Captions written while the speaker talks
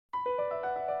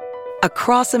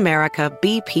Across America,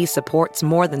 BP supports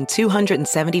more than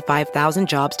 275,000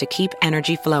 jobs to keep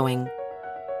energy flowing.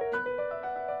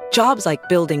 Jobs like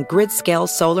building grid-scale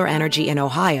solar energy in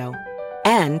Ohio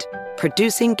and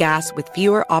producing gas with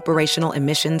fewer operational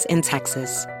emissions in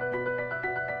Texas.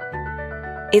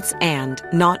 It's and,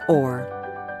 not or.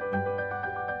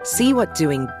 See what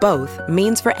doing both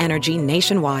means for energy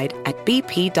nationwide at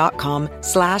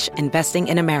bp.com/investing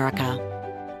in America.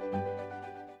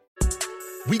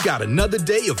 We got another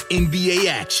day of NBA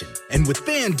action. And with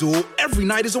FanDuel, every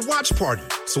night is a watch party.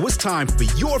 So it's time for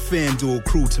your FanDuel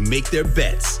crew to make their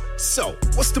bets. So,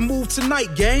 what's the move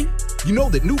tonight, gang? You know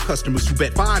that new customers who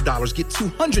bet $5 get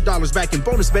 $200 back in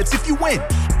bonus bets if you win.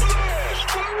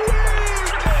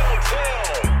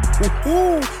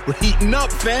 Woohoo! We're heating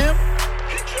up, fam.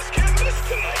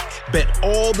 Bet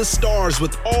all the stars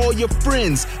with all your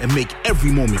friends and make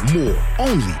every moment more.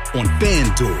 Only on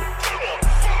FanDuel.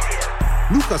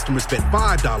 New customers bet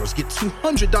 $5, get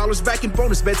 $200 back in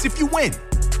bonus bets if you win.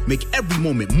 Make every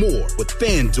moment more with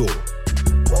FanDuel.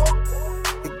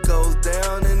 It goes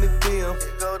down in the DM.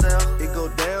 It go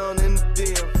down in the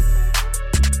DM.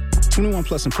 21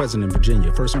 plus and present in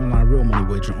Virginia. First online real money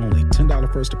wager only. $10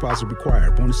 first deposit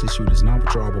required. Bonus issued is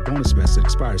non-withdrawable bonus bets that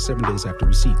expires 7 days after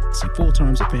receipt. See full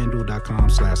terms at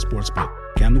FanDuel.com/sportsbook.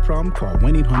 Gambling problem? Call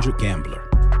 1-800-GAMBLER.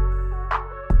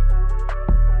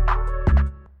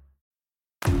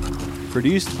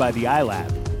 Produced by the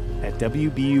iLab at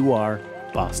WBUR,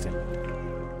 Boston.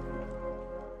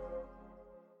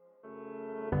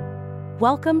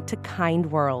 Welcome to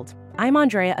Kind World. I'm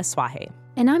Andrea Aswahe.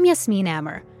 And I'm Yasmin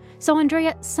Amer. So,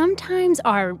 Andrea, sometimes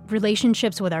our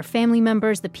relationships with our family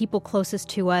members, the people closest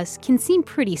to us, can seem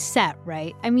pretty set,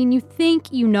 right? I mean, you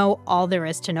think you know all there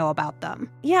is to know about them.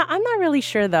 Yeah, I'm not really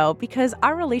sure, though, because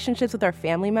our relationships with our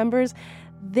family members,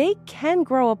 they can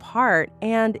grow apart,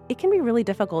 and it can be really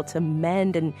difficult to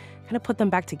mend and kind of put them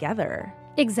back together.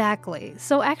 Exactly.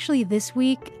 So actually this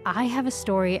week, I have a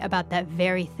story about that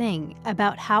very thing,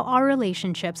 about how our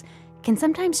relationships can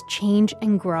sometimes change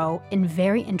and grow in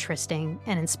very interesting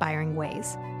and inspiring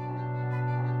ways.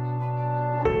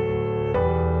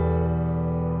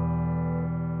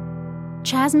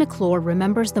 Chick McClure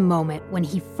remembers the moment when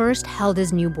he first held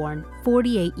his newborn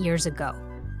 48 years ago.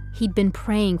 He'd been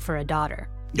praying for a daughter.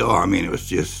 Oh, I mean, it was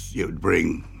just, it would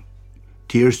bring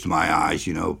tears to my eyes,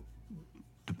 you know.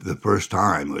 The first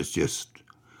time was just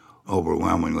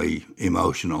overwhelmingly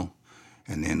emotional.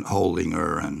 And then holding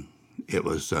her, and it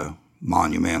was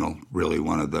monumental, really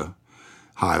one of the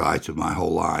highlights of my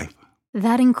whole life.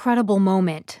 That incredible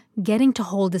moment, getting to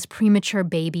hold his premature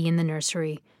baby in the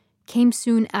nursery, came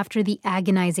soon after the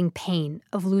agonizing pain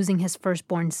of losing his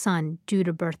firstborn son due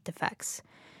to birth defects.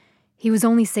 He was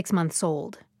only 6 months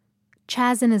old.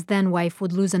 Chaz and his then-wife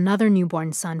would lose another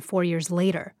newborn son 4 years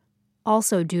later,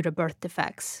 also due to birth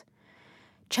defects.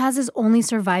 Chaz's only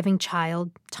surviving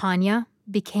child, Tanya,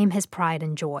 became his pride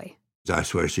and joy. I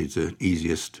swear she's the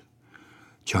easiest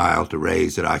child to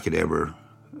raise that I could ever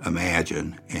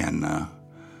imagine, and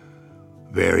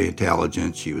very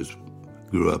intelligent. She was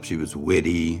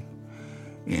witty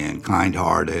and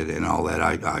kind-hearted and all that.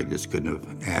 I just couldn't have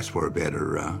asked for a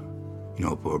better,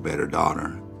 for a better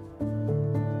daughter.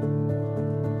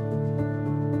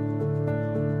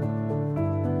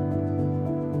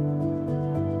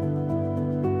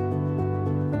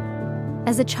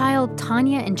 As a child,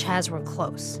 Tanya and Chaz were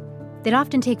close. They'd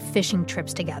often take fishing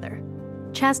trips together.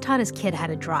 Chaz taught his kid how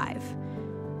to drive.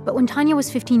 But when Tanya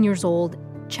was 15 years old,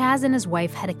 Chaz and his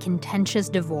wife had a contentious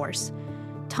divorce.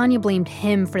 Tanya blamed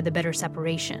him for the bitter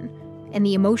separation and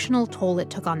the emotional toll it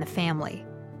took on the family.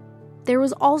 There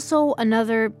was also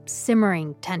another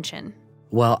simmering tension.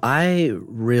 Well, I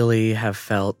really have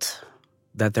felt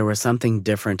that there was something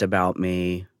different about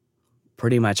me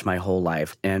pretty much my whole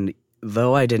life. And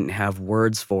though I didn't have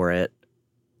words for it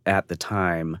at the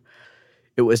time,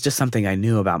 it was just something I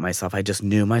knew about myself. I just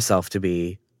knew myself to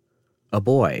be a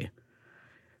boy.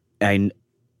 And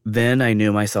then I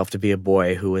knew myself to be a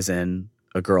boy who was in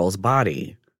a girl's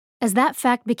body. As that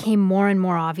fact became more and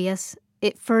more obvious,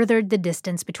 it furthered the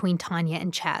distance between Tanya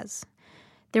and Chaz.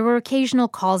 There were occasional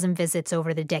calls and visits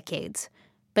over the decades,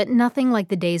 but nothing like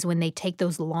the days when they take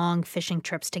those long fishing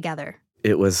trips together.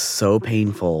 It was so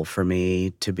painful for me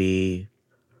to be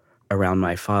around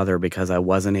my father because I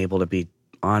wasn't able to be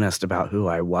honest about who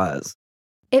I was.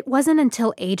 It wasn't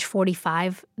until age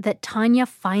 45 that Tanya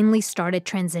finally started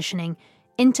transitioning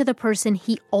into the person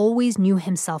he always knew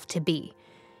himself to be.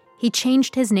 He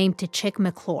changed his name to Chick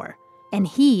McClure, and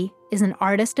he is an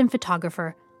artist and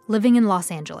photographer living in Los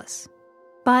Angeles.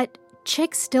 But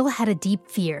Chick still had a deep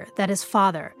fear that his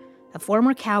father, a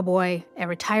former cowboy, a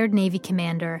retired Navy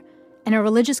commander, and a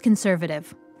religious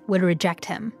conservative would reject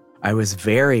him. I was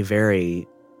very, very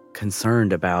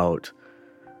concerned about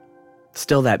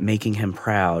still that making him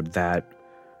proud, that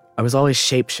I was always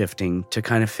shape-shifting to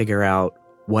kind of figure out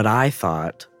what I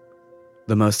thought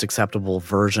the most acceptable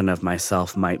version of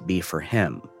myself might be for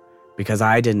him, because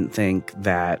I didn't think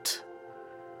that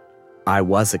I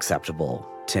was acceptable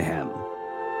to him.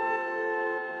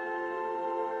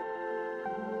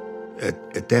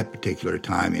 At that particular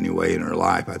time, anyway, in her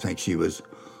life, I think she was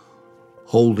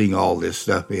holding all this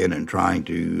stuff in and trying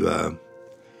to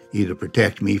either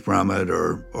protect me from it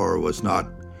or was not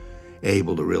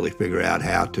able to really figure out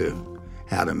how to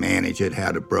manage it,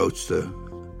 how to broach the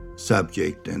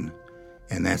subject and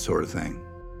that sort of thing.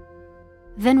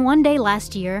 Then one day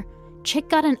last year, Chick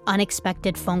got an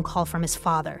unexpected phone call from his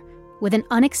father with an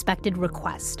unexpected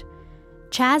request.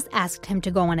 Chaz asked him to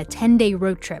go on a 10-day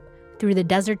road trip through the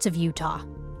deserts of Utah,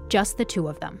 just the two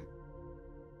of them.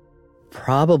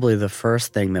 Probably the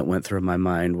first thing that went through my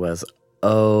mind was,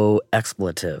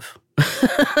 expletive.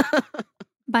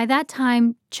 By that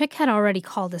time, Chick had already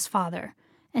called his father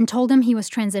and told him he was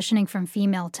transitioning from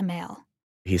female to male.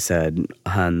 He said,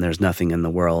 "Hun, there's nothing in the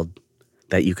world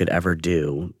that you could ever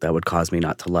do that would cause me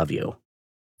not to love you."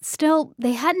 Still,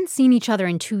 they hadn't seen each other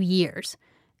in 2 years,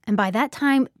 and by that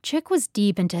time, Chick was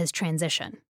deep into his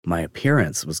transition. My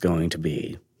appearance was going to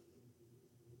be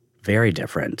very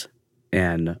different,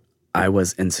 and I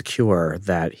was insecure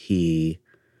that he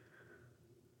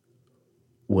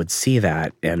would see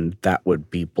that and that would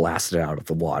be blasted out of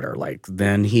the water. Like,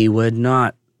 then he would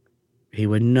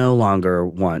no longer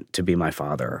want to be my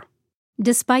father.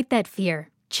 Despite that fear,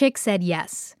 Chick said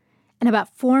yes. And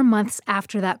about 4 months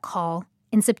after that call,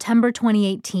 in September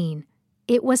 2018,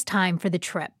 it was time for the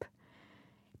trip.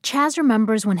 Chaz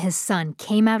remembers when his son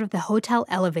came out of the hotel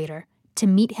elevator to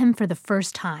meet him for the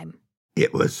first time.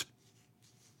 It was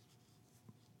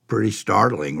pretty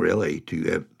startling, really,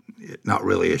 not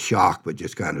really a shock, but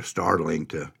just kind of startling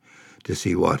to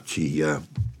see what she,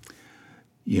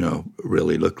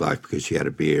 really looked like, because she had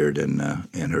a beard and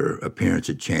her appearance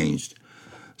had changed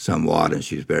somewhat, and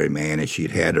she was very mannish.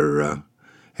 She'd had her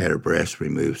breast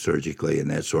removed surgically and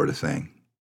that sort of thing.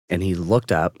 And he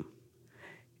looked up,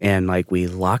 and we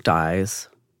locked eyes,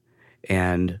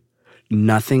 and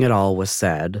nothing at all was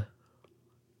said.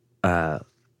 But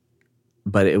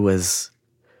it was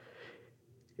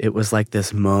like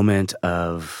this moment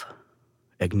of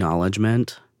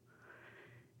acknowledgement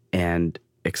and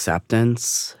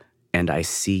acceptance, and I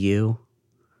see you,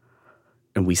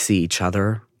 and we see each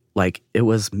other. It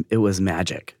was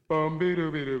magic. And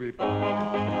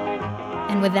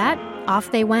with that,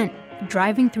 off they went,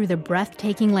 driving through the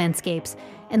breathtaking landscapes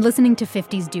and listening to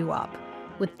 50s doo-wop,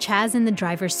 with Chaz in the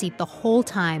driver's seat the whole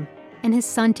time and his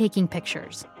son taking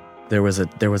pictures. There was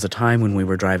a time when we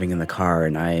were driving in the car,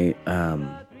 and I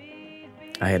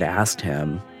had asked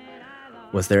him,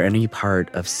 was there any part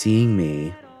of seeing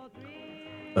me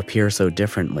appear so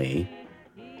differently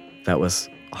that was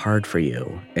hard for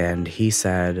you? And he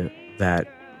said that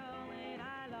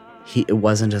it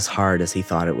wasn't as hard as he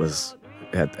thought it was,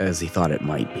 as he thought it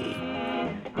might be.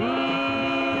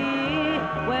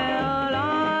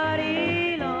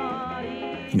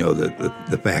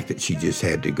 The fact that she just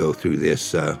had to go through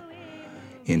this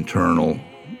internal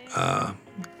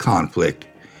conflict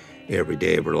every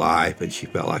day of her life, and she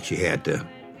felt like she had to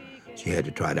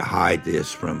try to hide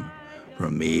this from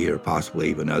me or possibly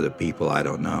even other people. I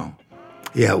don't know.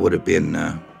 Yeah, it would have been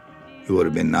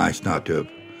nice not to have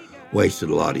wasted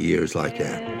a lot of years like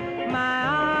that.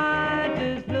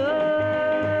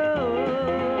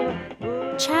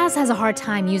 Chaz has a hard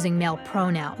time using male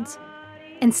pronouns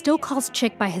and still calls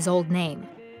Chick by his old name,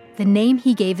 the name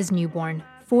he gave his newborn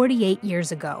 48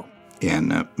 years ago.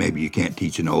 And maybe you can't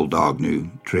teach an old dog new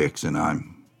tricks, and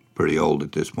I'm pretty old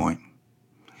at this point.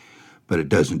 But it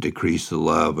doesn't decrease the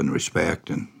love and respect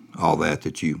and all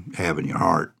that you have in your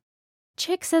heart.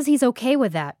 Chick says he's okay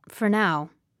with that, for now.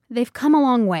 They've come a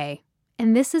long way,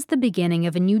 and this is the beginning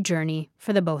of a new journey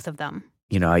for the both of them.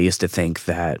 I used to think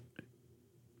that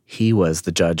he was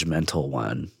the judgmental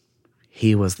one.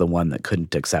 He was the one that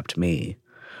couldn't accept me.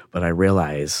 But I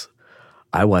realized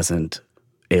I wasn't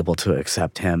able to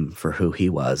accept him for who he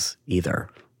was either.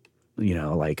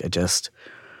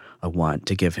 I want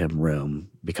to give him room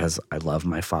because I love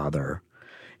my father,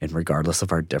 and regardless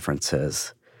of our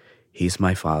differences, he's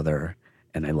my father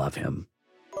and I love him.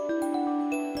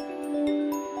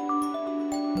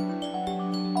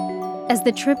 As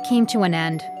the trip came to an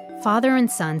end, father and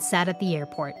son sat at the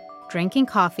airport, drinking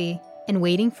coffee and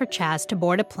waiting for Chaz to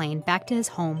board a plane back to his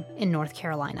home in North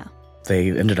Carolina.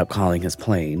 They ended up calling his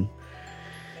plane,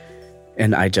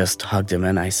 And I just hugged him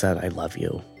and I said, I love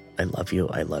you. I love you.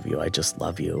 I love you. I just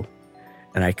love you.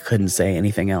 And I couldn't say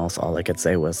anything else. All I could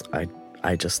say was,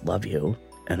 I just love you.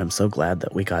 And I'm so glad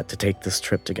that we got to take this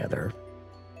trip together.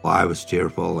 Well, I was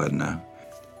tearful, and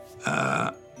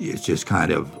it's just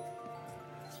kind of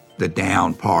the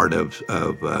down part of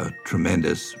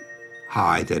tremendous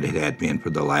high that it had been for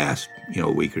the last,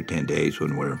 week or 10 days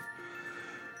when we're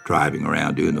driving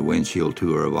around doing the windshield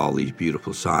tour of all these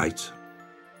beautiful sights.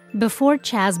 Before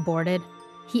Chaz boarded,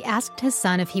 he asked his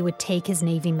son if he would take his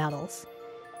Navy medals.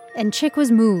 And Chick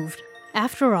was moved.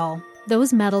 After all,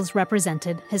 those medals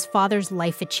represented his father's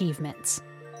life achievements.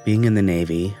 Being in the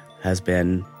Navy has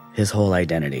been his whole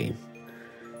identity,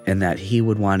 and that he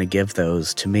would want to give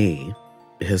those to me,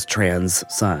 his trans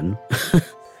son,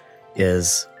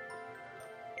 is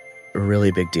a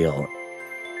really big deal.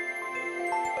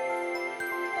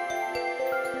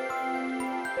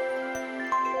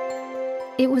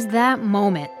 It was that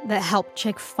moment that helped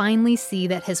Chick finally see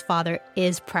that his father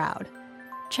is proud.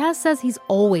 Chaz says he's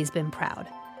always been proud.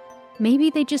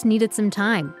 Maybe they just needed some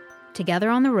time,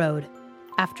 together on the road,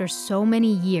 after so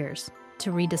many years,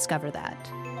 to rediscover that.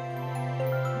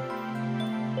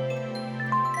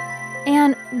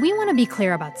 And we want to be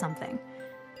clear about something.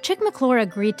 Chick McClure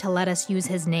agreed to let us use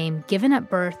his name given at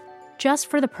birth just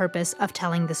for the purpose of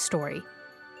telling this story,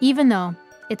 even though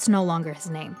it's no longer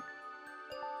his name.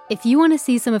 If you want to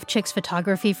see some of Chick's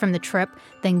photography from the trip,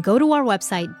 then go to our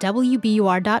website,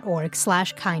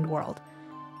 wbur.org/kindworld.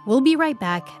 We'll be right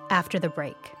back after the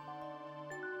break.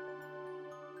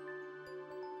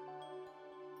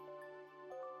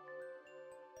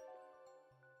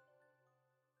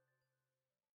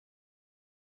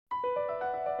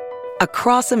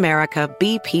 Across America,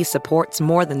 BP supports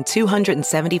more than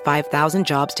 275,000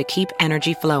 jobs to keep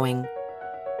energy flowing.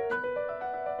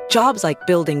 Jobs like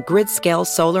building grid-scale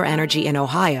solar energy in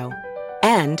Ohio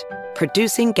and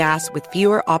producing gas with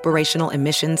fewer operational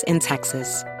emissions in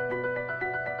Texas.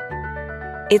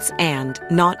 It's and,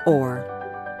 not or.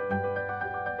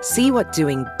 See what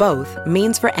doing both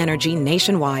means for energy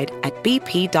nationwide at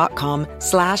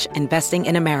bp.com/investing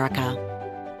in America.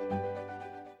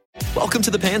 Welcome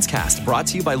to the Pants Cast, brought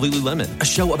to you by Lululemon, a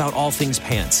show about all things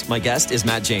pants. My guest is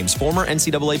Matt James, former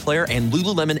NCAA player and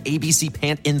Lululemon ABC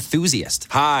pant enthusiast.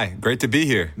 Hi, great to be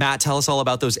here. Matt, tell us all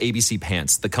about those ABC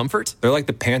pants. The comfort? They're like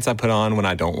the pants I put on when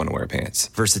I don't want to wear pants.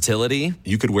 Versatility?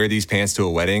 You could wear these pants to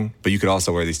a wedding, but you could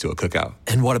also wear these to a cookout.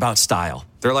 And what about style?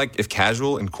 They're like if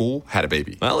casual and cool had a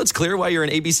baby. Well, it's clear why you're an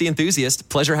ABC enthusiast.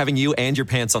 Pleasure having you and your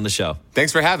pants on the show.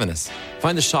 Thanks for having us.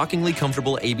 Find the shockingly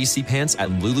comfortable ABC pants at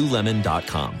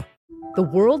Lululemon.com. The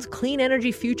world's clean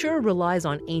energy future relies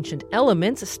on ancient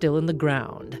elements still in the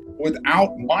ground.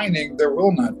 Without mining, there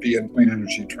will not be a clean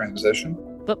energy transition.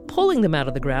 But pulling them out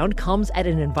of the ground comes at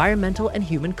an environmental and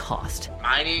human cost.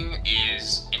 Mining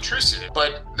is intrusive,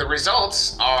 but the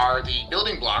results are the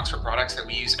building blocks for products that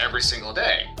we use every single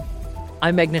day.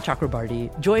 I'm Meghna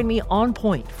Chakrabarty. Join me on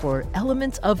point for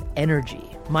Elements of Energy,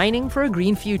 Mining for a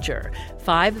Green Future.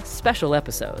 5 special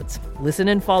episodes. Listen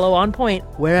and follow On Point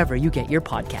wherever you get your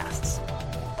podcasts.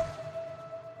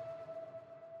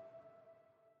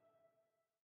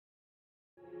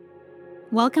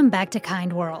 Welcome back to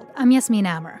Kind World. I'm Yasmin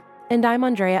Amer. And I'm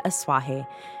Andrea Aswahe.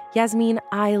 Yasmin,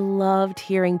 I loved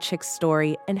hearing Chick's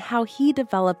story and how he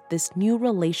developed this new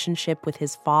relationship with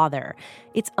his father.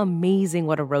 It's amazing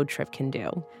what a road trip can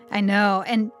do. I know,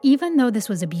 and even though this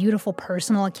was a beautiful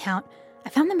personal account, I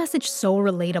found the message so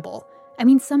relatable. I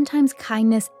mean, sometimes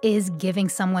kindness is giving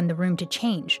someone the room to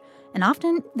change, and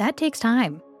often that takes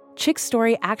time. Chick's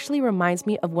story actually reminds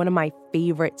me of one of my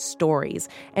favorite stories,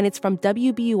 and it's from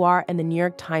WBUR and the New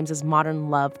York Times' Modern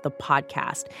Love, the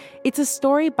podcast. It's a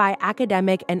story by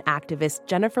academic and activist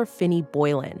Jennifer Finney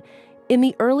Boylan. In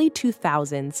the early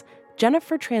 2000s,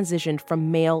 Jennifer transitioned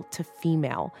from male to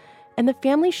female, and the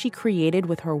family she created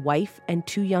with her wife and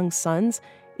 2 young sons,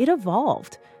 it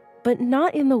evolved, but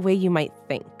not in the way you might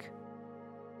think.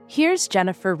 Here's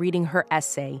Jennifer reading her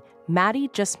essay, Maddie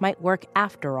Just Might Work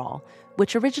After All,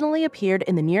 which originally appeared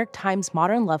in the New York Times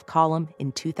Modern Love column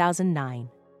in 2009.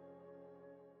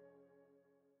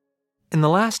 In the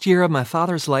last year of my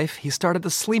father's life, he started to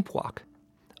sleepwalk.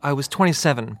 I was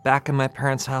 27, back in my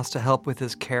parents' house to help with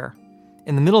his care.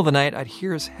 In the middle of the night, I'd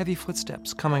hear his heavy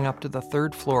footsteps coming up to the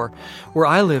 3rd floor, where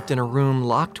I lived in a room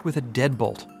locked with a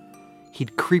deadbolt.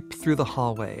 He'd creep through the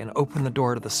hallway and open the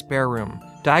door to the spare room,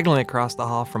 diagonally across the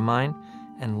hall from mine,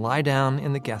 and lie down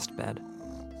in the guest bed.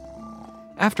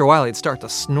 After a while, he'd start to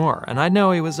snore, and I'd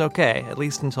know he was okay, at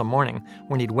least until morning,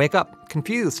 when he'd wake up,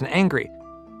 confused and angry.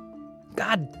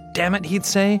 "God damn it," he'd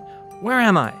say. "Where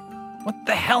am I? What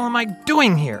the hell am I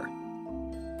doing here?"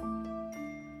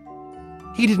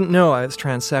 He didn't know I was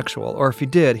transsexual, or if he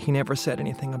did, he never said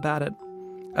anything about it.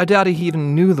 I doubt he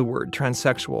even knew the word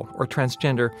transsexual or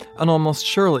transgender, and almost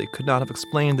surely could not have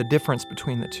explained the difference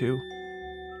between the two.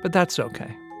 But that's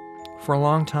okay. For a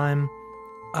long time,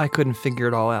 I couldn't figure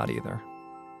it all out either.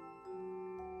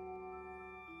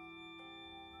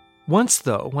 Once,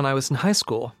 though, when I was in high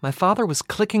school, my father was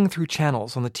clicking through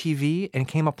channels on the TV and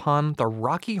came upon the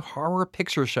Rocky Horror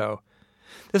Picture Show.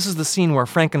 This is the scene where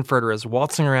Frankenfurter is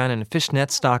waltzing around in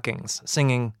fishnet stockings,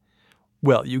 singing,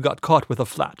 "Well, you got caught with a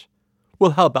flat.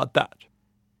 Well, how about that?"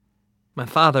 My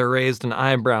father raised an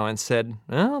eyebrow and said,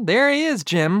 "Well, there he is,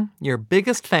 Jim, your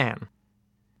biggest fan."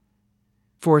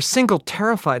 For a single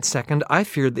terrified second, I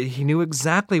feared that he knew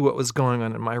exactly what was going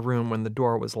on in my room when the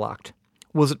door was locked.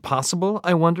 Was it possible,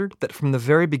 I wondered, that from the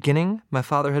very beginning my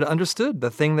father had understood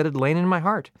the thing that had lain in my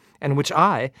heart, and which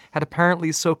I had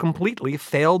apparently so completely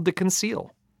failed to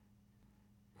conceal?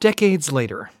 Decades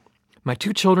later, my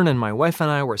 2 children and my wife and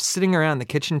I were sitting around the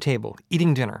kitchen table,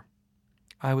 eating dinner.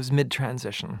 I was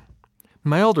mid-transition.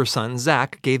 My older son,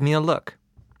 Zach, gave me a look.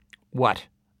 "What?"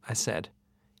 I said.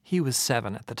 He was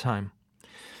 7 at the time.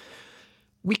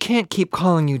 "We can't keep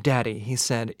calling you Daddy," he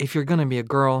said. "If you're going to be a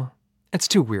girl, it's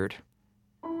too weird."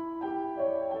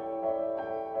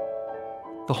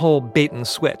 The whole bait and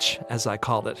switch, as I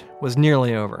called it, was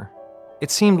nearly over.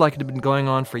 It seemed like it had been going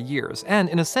on for years, and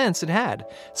in a sense it had,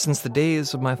 since the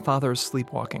days of my father's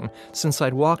sleepwalking, since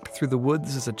I'd walked through the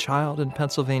woods as a child in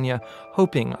Pennsylvania,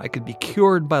 hoping I could be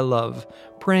cured by love,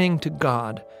 praying to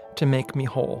God to make me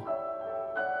whole.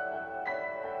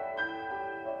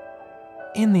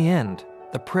 In the end,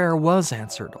 the prayer was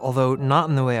answered, although not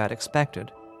in the way I'd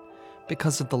expected.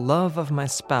 Because of the love of my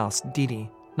spouse, Dee Dee,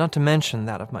 not to mention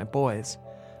that of my boys,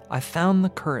 I found the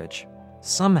courage,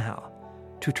 somehow,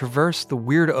 to traverse the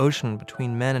weird ocean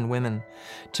between men and women,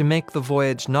 to make the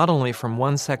voyage not only from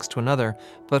one sex to another,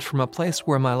 but from a place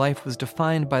where my life was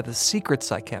defined by the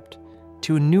secrets I kept,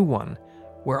 to a new one,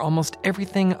 where almost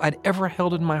everything I'd ever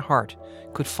held in my heart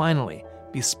could finally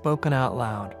be spoken out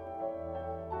loud.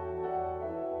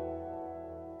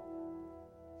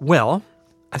 "Well,"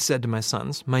 I said to my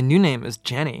sons, "my new name is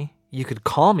Jenny. You could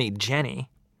call me Jenny."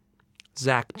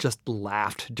 Zach just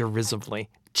laughed derisively.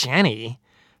 "Jenny?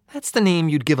 That's the name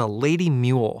you'd give a lady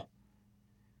mule."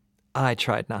 I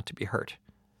tried not to be hurt.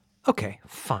 "Okay,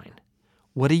 fine.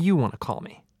 What do you want to call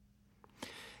me?"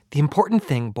 "The important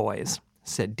thing, boys,"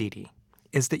 said Dee Dee,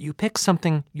 "is that you pick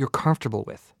something you're comfortable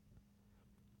with."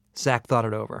 Zach thought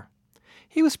it over.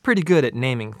 He was pretty good at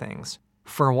naming things.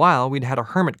 For a while, we'd had a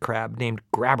hermit crab named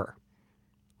Grabber.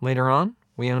 Later on,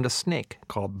 we owned a snake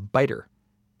called Biter.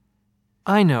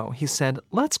 "I know," he said.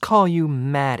 "Let's call you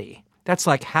Maddie. That's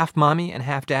like half mommy and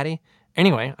half daddy.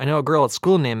 Anyway, I know a girl at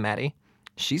school named Maddie.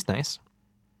 She's nice."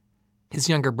 His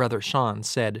younger brother, Sean,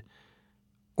 said,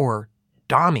 "Or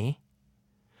Dommy."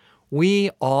 We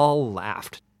all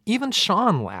laughed. Even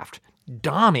Sean laughed.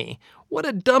 Dommy? What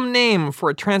a dumb name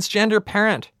for a transgender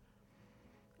parent.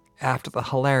 After the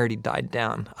hilarity died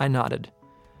down, I nodded.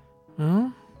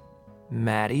 "Well,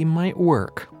 Maddie might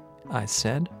work," I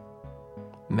said.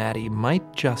 Maddie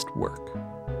might just work.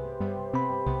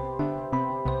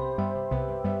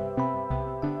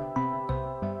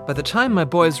 By the time my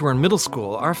boys were in middle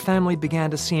school, our family began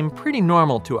to seem pretty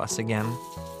normal to us again.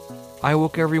 I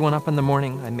woke everyone up in the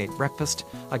morning, I made breakfast,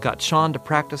 I got Sean to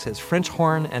practice his French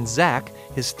horn, and Zach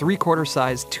his 3/4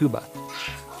 size tuba.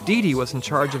 Dee Dee was in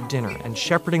charge of dinner and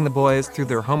shepherding the boys through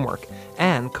their homework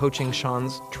and coaching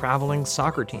Sean's traveling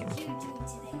soccer team.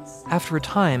 After a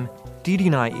time, Dee Dee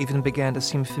and I even began to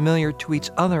seem familiar to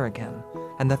each other again,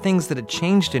 and the things that had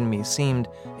changed in me seemed,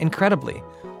 incredibly,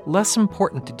 less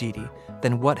important to Dee Dee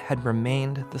than what had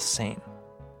remained the same.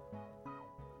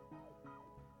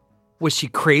 Was she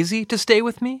crazy to stay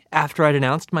with me after I'd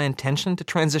announced my intention to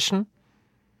transition?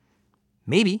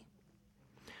 Maybe.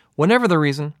 Whatever the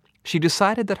reason, she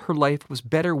decided that her life was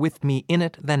better with me in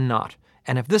it than not,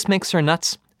 and if this makes her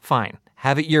nuts, fine,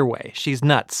 have it your way, she's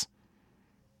nuts.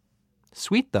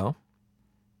 Sweet, though.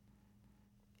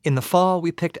 In the fall,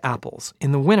 we picked apples.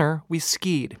 In the winter, we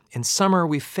skied. In summer,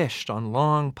 we fished on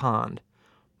Long Pond.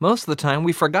 Most of the time,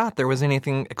 we forgot there was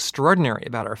anything extraordinary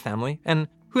about our family, and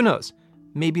who knows,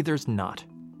 maybe there's not.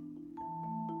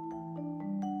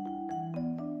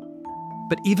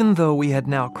 But even though we had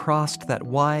now crossed that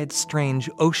wide,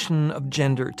 strange ocean of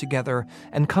gender together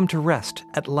and come to rest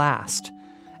at last,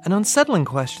 an unsettling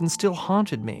question still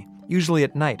haunted me, usually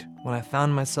at night when I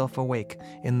found myself awake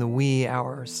in the wee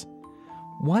hours.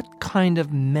 What kind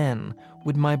of men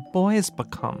would my boys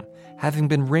become, having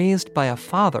been raised by a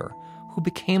father who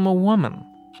became a woman?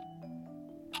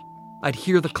 I'd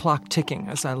hear the clock ticking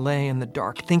as I lay in the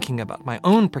dark thinking about my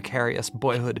own precarious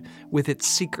boyhood with its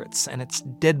secrets and its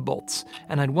deadbolts,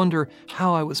 and I'd wonder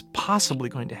how I was possibly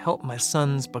going to help my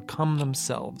sons become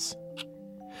themselves.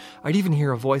 I'd even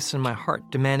hear a voice in my heart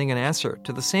demanding an answer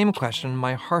to the same question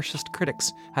my harshest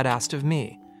critics had asked of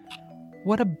me.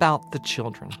 What about the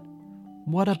children?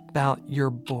 What about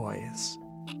your boys?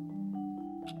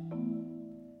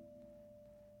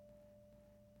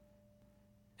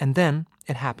 And then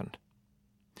it happened.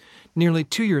 Nearly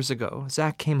 2 years ago,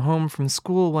 Zach came home from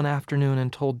school one afternoon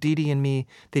and told Dee Dee and me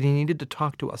that he needed to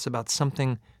talk to us about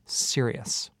something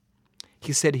serious.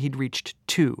 He said he'd reached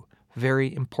 2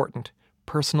 very important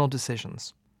personal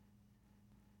decisions.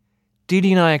 Dee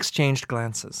Dee and I exchanged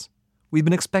glances. We'd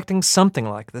been expecting something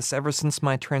like this ever since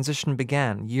my transition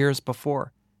began, years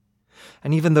before.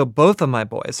 And even though both of my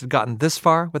boys had gotten this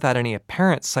far without any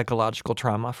apparent psychological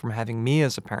trauma from having me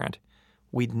as a parent,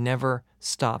 we'd never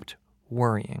stopped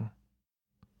worrying.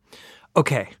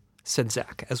 "Okay," said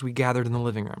Zach as we gathered in the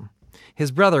living room.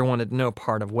 His brother wanted no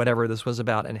part of whatever this was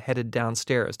about and headed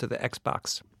downstairs to the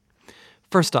Xbox.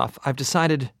 "First off, I've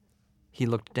decided..." He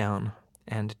looked down,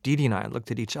 and Dee Dee and I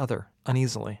looked at each other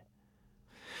uneasily.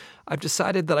 "I've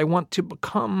decided that I want to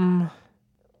become..."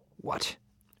 What?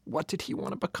 What did he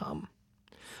want to become?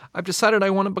 "I've decided I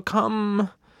want to become...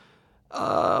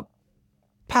 a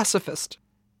pacifist."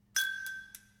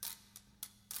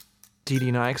 Dee Dee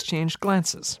and I exchanged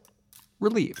glances.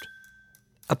 Relieved.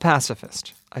 "A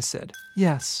pacifist," I said.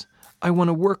 "Yes, I want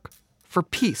to work for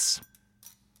peace."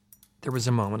 There was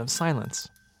a moment of silence.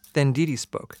 Then Dee Dee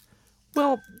spoke.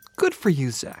 "Well, good for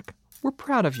you, Zach. We're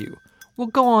proud of you. We'll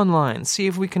go online, see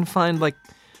if we can find,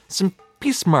 some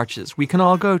peace marches we can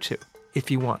all go to, if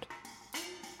you want."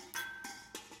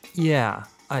 "Yeah,"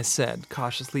 I said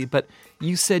cautiously, "but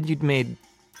you said you'd made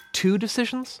 2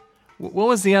 decisions? What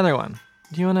was the other one?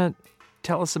 Do you want to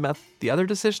tell us about the other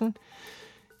decision?"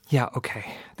 "Yeah,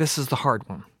 okay. This is the hard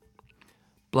one."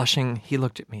 Blushing, he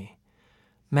looked at me.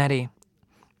 "Maddie,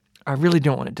 I really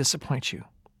don't want to disappoint you.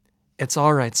 It's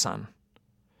all right, son."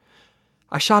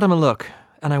 I shot him a look,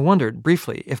 and I wondered,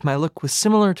 briefly, if my look was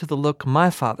similar to the look my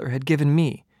father had given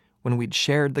me when we'd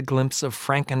shared the glimpse of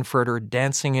Frankenfurter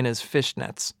dancing in his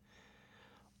fishnets.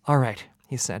 "All right,"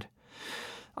 he said.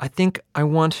 "I think I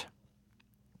want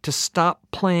to stop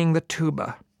playing the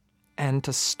tuba and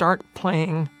to start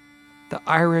playing the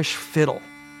Irish fiddle."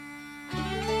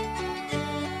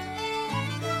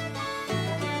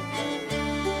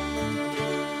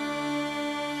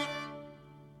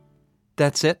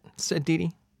 "That's it," said Dee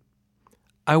Dee.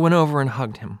 I went over and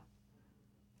hugged him.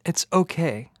 "It's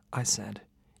okay," I said.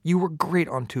 "You were great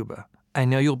on tuba. I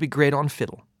know you'll be great on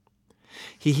fiddle."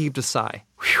 He heaved a sigh.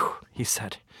 "Whew," he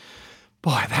said.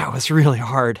 "Boy, that was really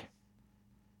hard."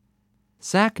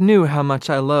 Zach knew how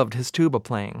much I loved his tuba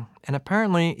playing, and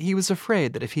apparently he was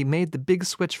afraid that if he made the big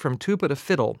switch from tuba to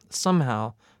fiddle,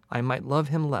 somehow I might love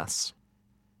him less.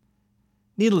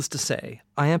 Needless to say,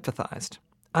 I empathized.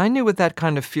 I knew what that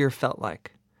kind of fear felt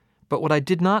like. But what I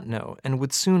did not know, and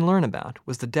would soon learn about,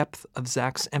 was the depth of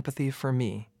Zach's empathy for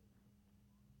me.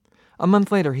 A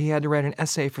month later, he had to write an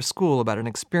essay for school about an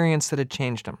experience that had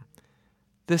changed him.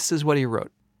 This is what he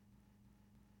wrote.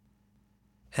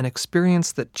 "An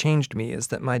experience that changed me is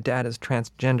that my dad is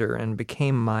transgender and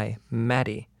became my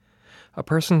Maddie. A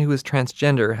person who is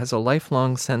transgender has a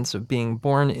lifelong sense of being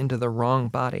born into the wrong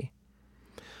body.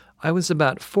 I was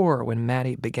about 4 when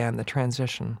Maddie began the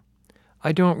transition.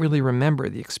 I don't really remember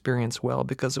the experience well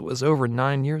because it was over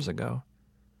 9 years ago.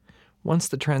 Once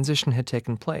the transition had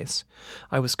taken place,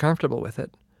 I was comfortable with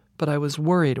it, but I was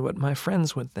worried what my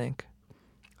friends would think.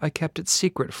 I kept it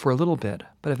secret for a little bit,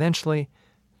 but eventually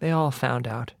they all found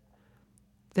out.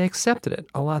 They accepted it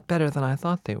a lot better than I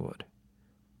thought they would.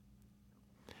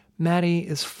 Maddie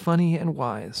is funny and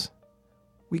wise.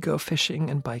 We go fishing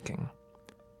and biking.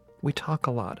 We talk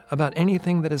a lot about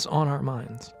anything that is on our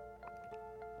minds.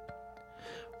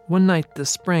 One night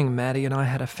this spring, Maddie and I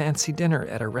had a fancy dinner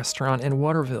at a restaurant in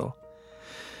Waterville.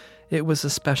 It was a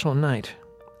special night.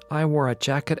 I wore a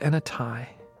jacket and a tie.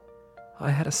 I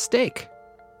had a steak.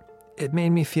 It made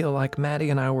me feel like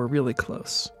Maddie and I were really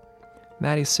close.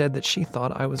 Maddie said that she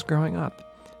thought I was growing up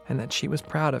and that she was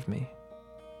proud of me.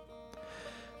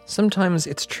 Sometimes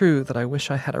it's true that I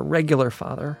wish I had a regular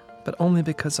father, but only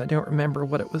because I don't remember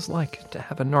what it was like to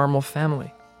have a normal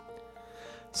family.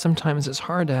 Sometimes it's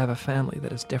hard to have a family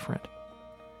that is different.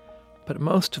 But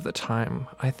most of the time,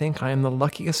 I think I am the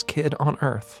luckiest kid on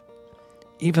earth.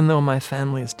 Even though my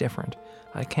family is different,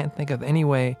 I can't think of any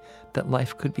way that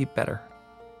life could be better.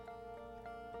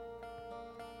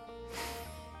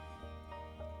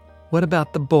 What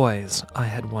about the boys? I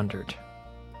had wondered.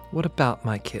 What about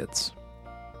my kids?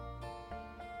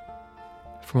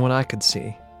 From what I could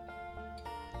see,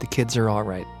 the kids are all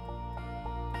right.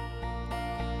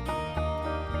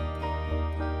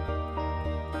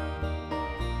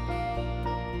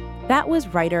 That was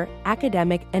writer,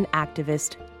 academic, and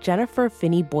activist Jennifer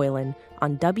Finney Boylan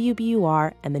on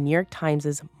WBUR and the New York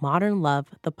Times' Modern Love,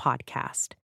 the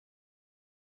podcast.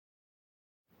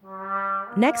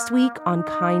 Next week on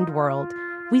Kind World,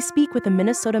 we speak with a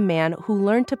Minnesota man who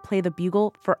learned to play the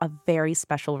bugle for a very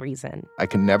special reason. I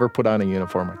can never put on a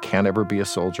uniform. I can't ever be a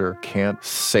soldier. Can't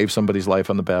save somebody's life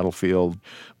on the battlefield,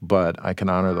 but I can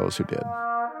honor those who did.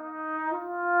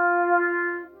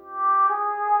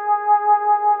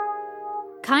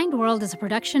 Kind World is a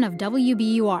production of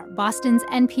WBUR, Boston's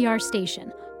NPR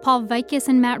station. Paul Vaikis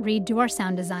and Matt Reed do our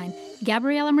sound design.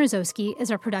 Gabriella Mrzowski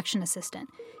is our production assistant.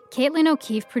 Caitlin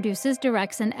O'Keefe produces,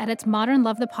 directs, and edits Modern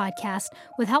Love, the podcast,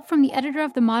 with help from the editor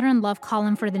of the Modern Love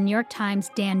column for the New York Times,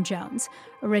 Dan Jones.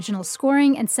 Original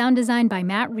scoring and sound design by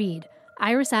Matt Reed.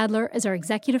 Iris Adler is our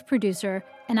executive producer,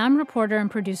 and I'm reporter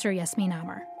and producer Yasmin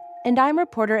Amer. And I'm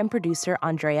reporter and producer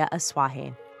Andrea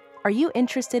Aswahe. Are you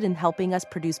interested in helping us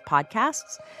produce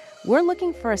podcasts? We're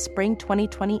looking for a spring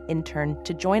 2020 intern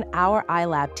to join our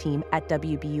iLab team at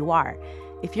WBUR.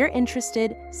 If you're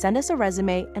interested, send us a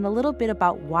resume and a little bit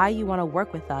about why you want to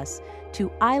work with us to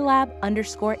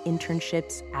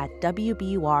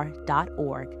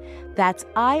ilab_internships@wbur.org. That's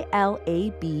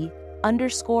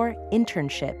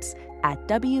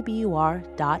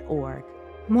ILAB_internships@wbur.org.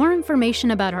 More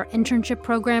information about our internship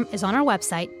program is on our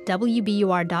website,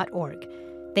 wbur.org.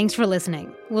 Thanks for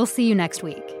listening. We'll see you next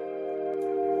week.